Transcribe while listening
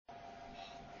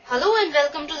Hello and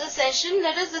welcome to the session.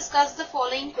 Let us discuss the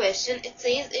following question. It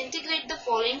says integrate the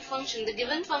following function. The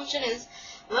given function is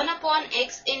 1 upon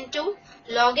x into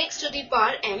log x to the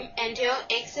power m, and here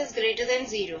x is greater than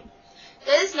 0.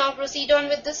 Let us now proceed on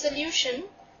with the solution.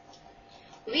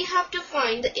 We have to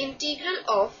find the integral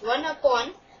of 1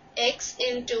 upon x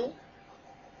into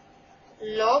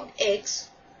log x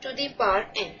to the power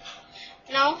n.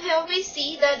 Now here we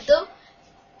see that the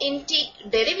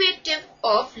derivative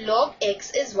of log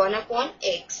x is 1 upon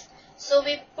x. So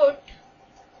we put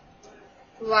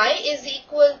y is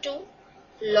equal to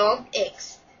log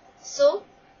x. So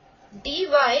dy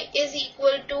is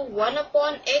equal to 1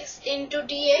 upon x into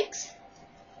dx.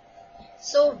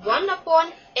 So 1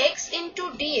 upon x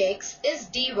into dx is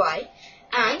dy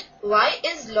and y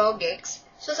is log x.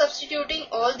 So substituting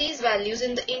all these values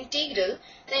in the integral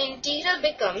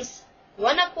becomes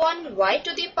 1 upon y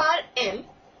to the power m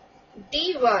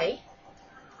dy,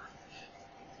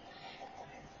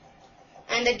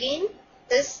 and again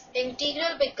this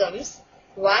integral becomes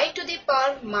y to the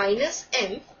power minus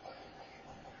m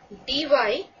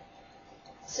dy.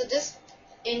 So this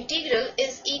integral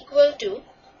is equal to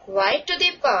y to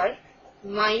the power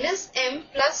minus m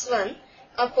plus 1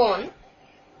 upon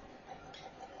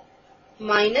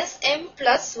minus m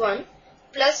plus 1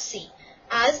 plus c,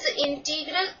 as the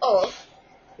integral of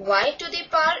y to the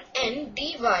power n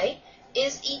dy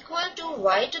is equal to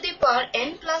y to the power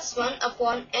n plus 1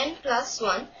 upon n plus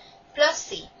 1 plus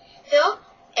c. Here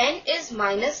n is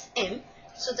minus m,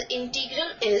 so the integral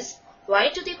is y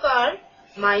to the power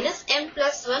minus m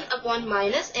plus 1 upon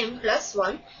minus m plus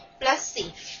 1 plus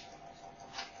c.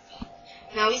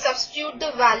 Now we substitute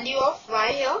the value of y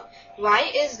here.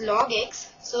 Y is log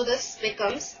x, so this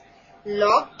becomes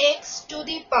log x to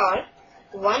the power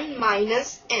 1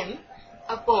 minus m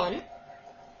upon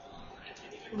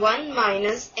 1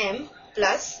 minus m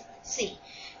plus c.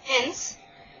 Hence,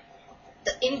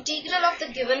 the integral of the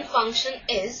given function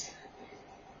is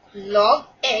log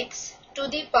x to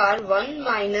the power 1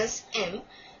 minus m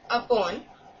upon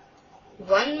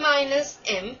 1 minus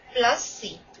m plus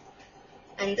c.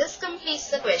 And this completes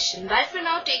the question. Bye for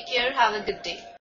now. Take care. Have a good day.